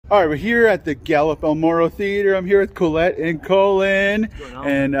All right, we're here at the Gallup El Morro Theater. I'm here with Colette and Colin,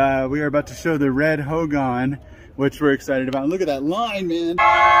 and we are about to show the Red Hogaan, which we're excited about. And look at that line, man.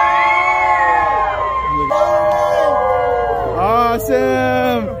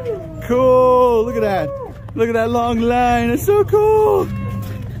 Awesome. Cool. Look at that. Look at that long line. It's so cool.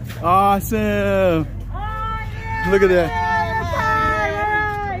 Awesome. Look at that.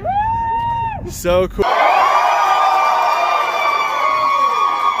 So cool.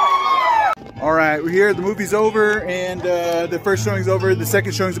 All right, we're here. The movie's over, and the first showing's over. The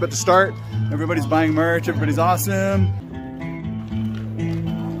second showing's about to start. Everybody's buying merch. Everybody's awesome.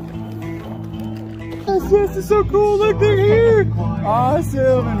 This is so cool. Look, they're here.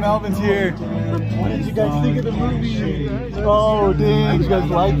 Awesome. And Melvin's here. What did you guys think of the movie? Oh, dang. You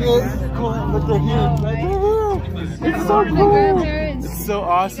guys like it? Cool. Look, they're here. It's so cool. It's so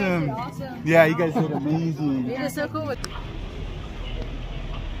awesome. Yeah, you guys did amazing. It is so cool.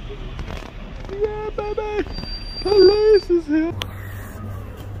 Yeah, baby. Hello, this is him.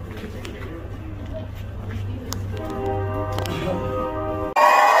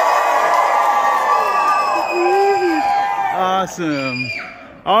 Awesome.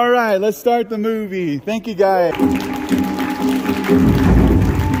 All right, let's start the movie. Thank you, guys.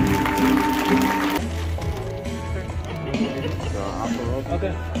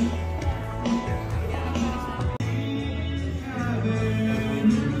 Okay.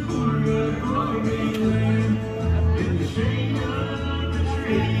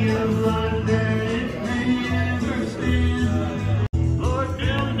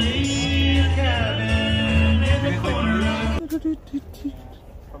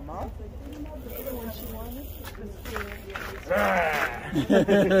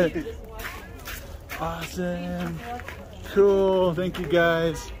 Awesome. Cool. Thank you,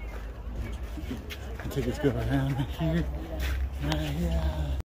 guys. I think it's go around right here. Right here.